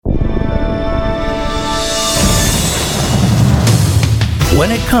When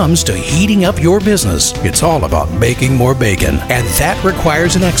it comes to heating up your business, it's all about making more bacon, and that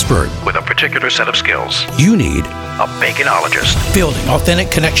requires an expert with a particular set of skills. You need a baconologist. Building authentic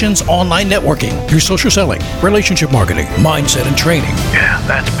connections, online networking, your social selling, relationship marketing, mindset and training. Yeah,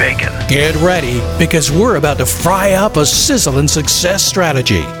 that's bacon. Get ready, because we're about to fry up a sizzling success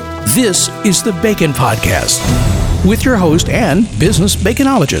strategy. This is the Bacon Podcast with your host and business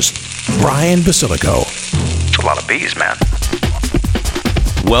baconologist, Brian Basilico. It's a lot of bees, man.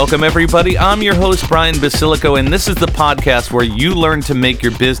 Welcome, everybody. I'm your host, Brian Basilico, and this is the podcast where you learn to make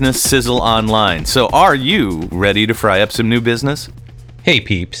your business sizzle online. So are you ready to fry up some new business? Hey,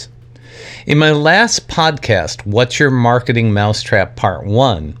 peeps. In my last podcast, What's Your Marketing Mousetrap Part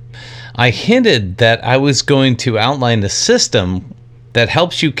 1, I hinted that I was going to outline a system that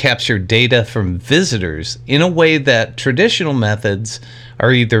helps you capture data from visitors in a way that traditional methods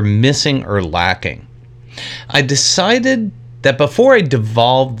are either missing or lacking. I decided that before I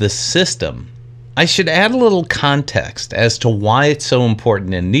devolved the system, I should add a little context as to why it's so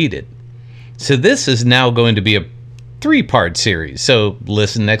important and needed. So this is now going to be a 3-part series, so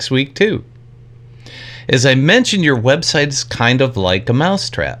listen next week too. As I mentioned, your website is kind of like a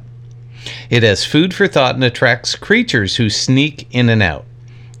mousetrap. It has food for thought and attracts creatures who sneak in and out.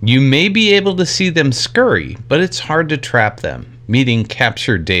 You may be able to see them scurry, but it's hard to trap them, meaning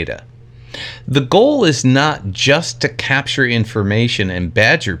capture data. The goal is not just to capture information and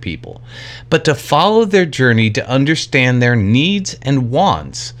badger people, but to follow their journey to understand their needs and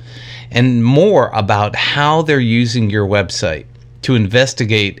wants, and more about how they're using your website to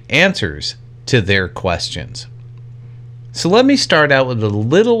investigate answers to their questions. So let me start out with a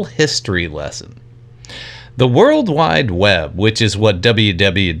little history lesson. The World Wide Web, which is what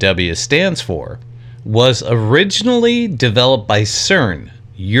WWW stands for, was originally developed by CERN,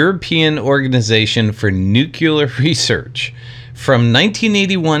 European Organization for Nuclear Research. From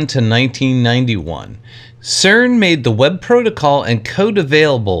 1981 to 1991, CERN made the web protocol and code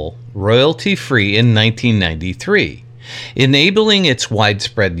available royalty-free in 1993, enabling its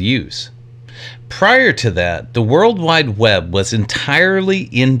widespread use. Prior to that, the World Wide Web was entirely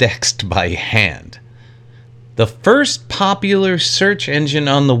indexed by hand. The first popular search engine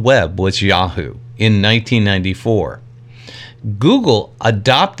on the web was Yahoo in 1994. Google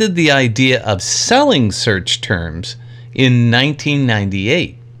adopted the idea of selling search terms in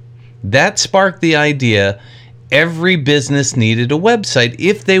 1998. That sparked the idea every business needed a website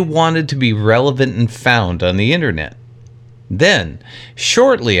if they wanted to be relevant and found on the internet. Then,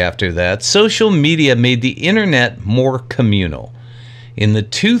 shortly after that, social media made the internet more communal. In the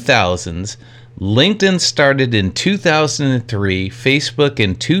 2000s, LinkedIn started in 2003, Facebook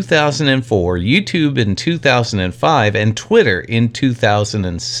in 2004, YouTube in 2005, and Twitter in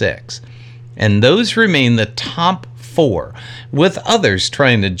 2006. And those remain the top 4, with others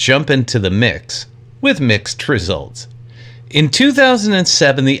trying to jump into the mix, with mixed results. In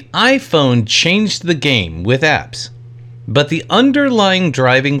 2007, the iPhone changed the game with apps. But the underlying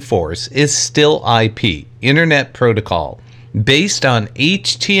driving force is still IP, Internet Protocol, based on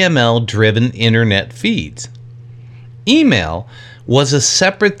HTML-driven internet feeds. Email was a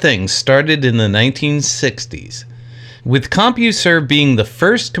separate thing started in the 1960s, with CompuServe being the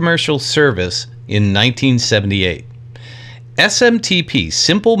first commercial service in 1978. SMTP,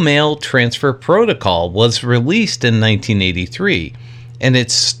 Simple Mail Transfer Protocol, was released in 1983, and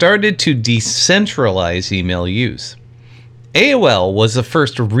it started to decentralize email use. AOL was the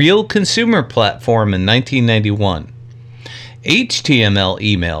first real consumer platform in 1991. HTML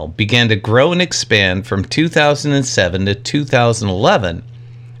email began to grow and expand from 2007 to 2011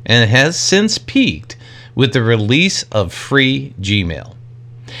 and has since peaked with the release of free Gmail.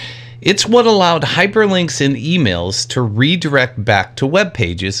 It's what allowed hyperlinks in emails to redirect back to web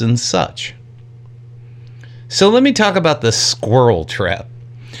pages and such. So let me talk about the squirrel trap.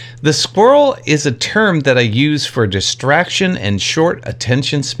 The squirrel is a term that I use for distraction and short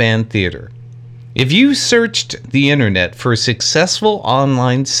attention span theater. If you searched the internet for successful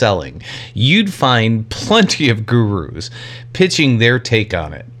online selling, you'd find plenty of gurus pitching their take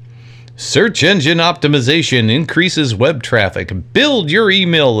on it. Search engine optimization increases web traffic. Build your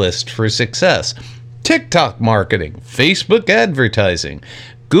email list for success. TikTok marketing, Facebook advertising,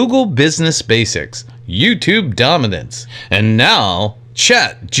 Google business basics, YouTube dominance, and now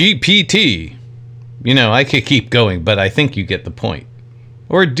ChatGPT. You know, I could keep going, but I think you get the point.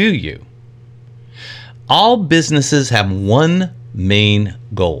 Or do you? All businesses have one main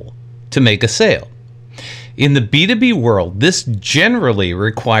goal: to make a sale. In the B2B world, this generally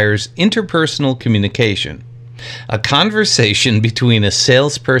requires interpersonal communication, a conversation between a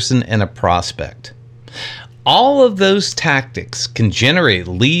salesperson and a prospect. All of those tactics can generate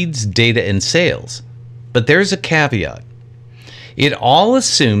leads, data, and sales. But there's a caveat. It all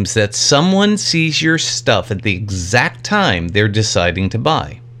assumes that someone sees your stuff at the exact time they're deciding to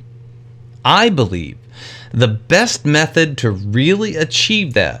buy. I believe the best method to really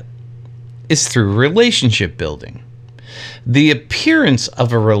achieve that is through relationship building. The appearance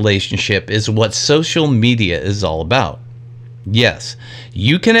of a relationship is what social media is all about. Yes,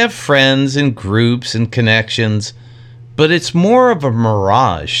 you can have friends and groups and connections, but it's more of a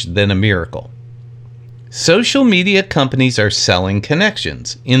mirage than a miracle. Social media companies are selling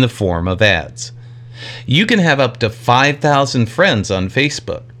connections in the form of ads. You can have up to 5,000 friends on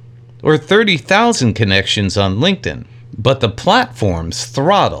Facebook or 30,000 connections on LinkedIn, but the platforms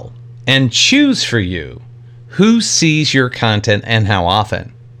throttle and choose for you who sees your content and how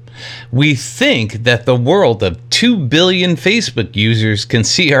often. We think that the world of 2 billion Facebook users can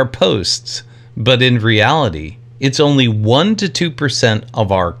see our posts, but in reality, it's only 1 to 2%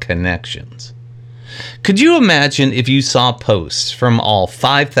 of our connections. Could you imagine if you saw posts from all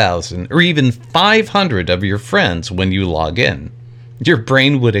 5,000 or even 500 of your friends when you log in? Your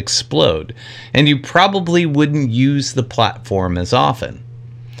brain would explode, and you probably wouldn't use the platform as often.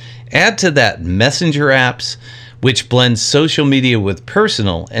 Add to that messenger apps, which blend social media with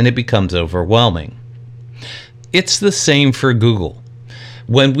personal, and it becomes overwhelming. It's the same for Google.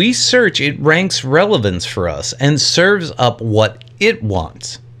 When we search, it ranks relevance for us and serves up what it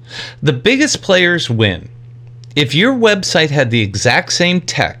wants. The biggest players win. If your website had the exact same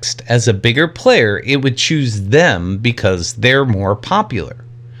text as a bigger player, it would choose them because they're more popular.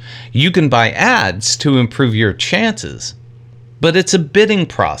 You can buy ads to improve your chances, but it's a bidding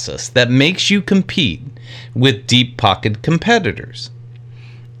process that makes you compete with deep-pocketed competitors.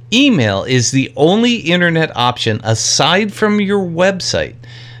 Email is the only internet option aside from your website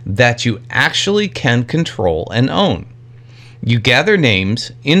that you actually can control and own. You gather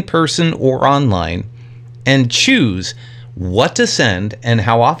names, in person or online, and choose what to send and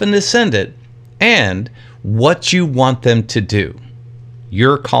how often to send it, and what you want them to do.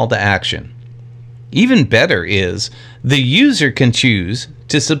 Your call to action. Even better is the user can choose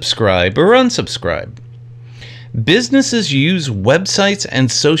to subscribe or unsubscribe. Businesses use websites and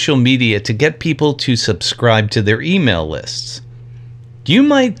social media to get people to subscribe to their email lists. You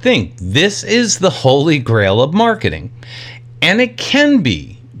might think this is the holy grail of marketing, and it can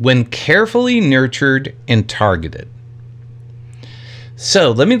be when carefully nurtured and targeted.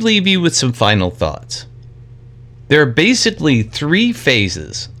 So let me leave you with some final thoughts. There are basically 3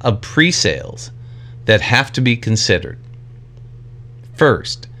 phases of pre-sales that have to be considered.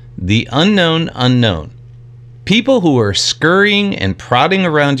 First, the unknown unknown. People who are scurrying and prodding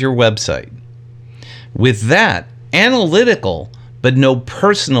around your website. With that, analytical but no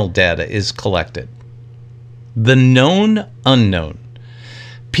personal data is collected. The known unknown.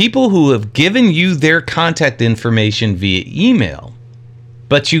 People who have given you their contact information via email,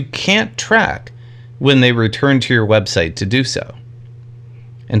 but you can't track when they return to your website to do so.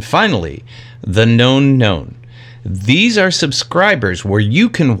 And finally, the known known. These are subscribers where you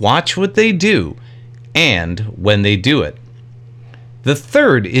can watch what they do and when they do it. The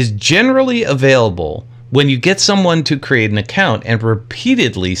third is generally available when you get someone to create an account and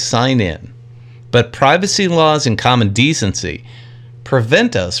repeatedly sign in. But privacy laws and common decency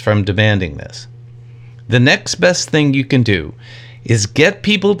prevent us from demanding this. The next best thing you can do is get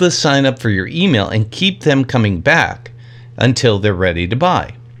people to sign up for your email and keep them coming back until they're ready to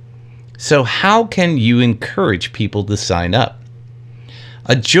buy. So how can you encourage people to sign up?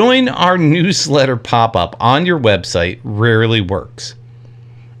 A join our newsletter pop-up on your website rarely works.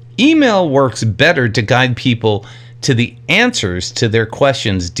 Email works better to guide people to the answers to their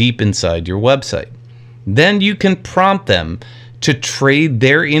questions deep inside your website. Then you can prompt them to trade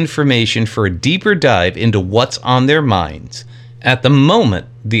their information for a deeper dive into what's on their minds at the moment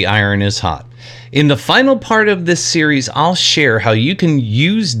the iron is hot. In the final part of this series, I'll share how you can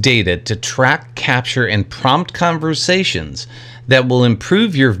use data to track, capture, and prompt conversations that will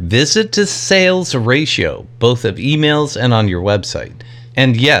improve your visit to sales ratio, both of emails and on your website.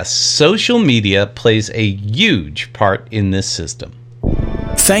 And yes, social media plays a huge part in this system.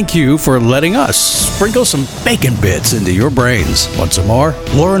 Thank you for letting us sprinkle some bacon bits into your brains. Want some more?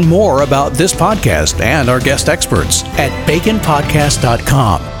 Learn more about this podcast and our guest experts at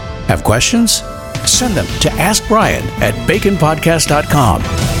baconpodcast.com. Have questions? Send them to askbrian@baconpodcast.com.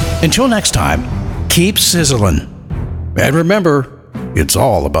 Until next time, keep sizzling. And remember, it's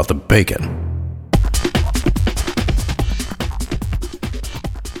all about the bacon.